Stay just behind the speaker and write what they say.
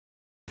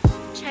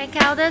Check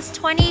out this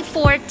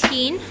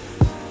 2014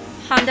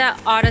 Honda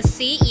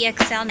Odyssey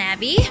EXL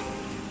Navi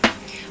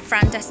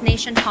from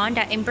Destination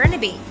Honda in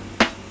Burnaby.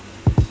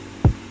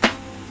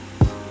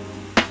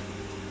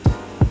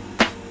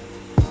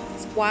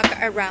 Let's walk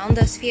around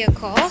this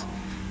vehicle.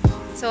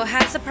 So it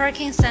has the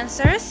parking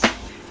sensors,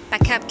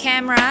 backup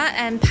camera,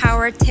 and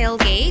power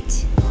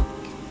tailgate.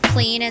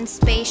 Clean and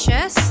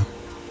spacious.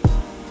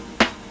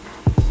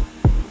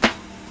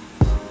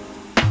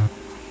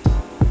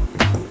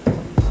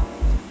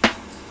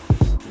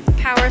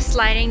 Power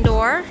sliding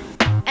door.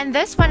 And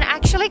this one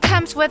actually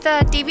comes with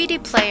a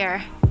DVD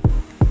player.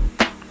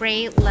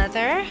 Gray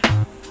leather.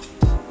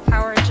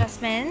 Power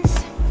adjustments.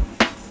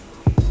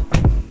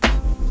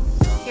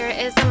 Here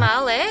is the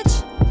mileage.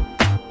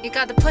 You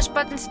got the push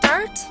button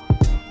start,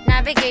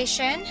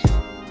 navigation,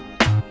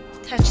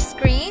 touch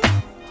screen,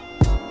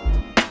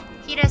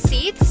 heated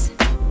seats,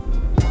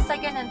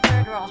 second and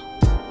third row.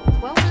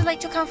 Well, would you like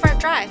to come for a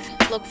drive?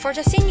 Look forward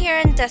to seeing you here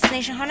in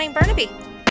Destination Honda in Burnaby.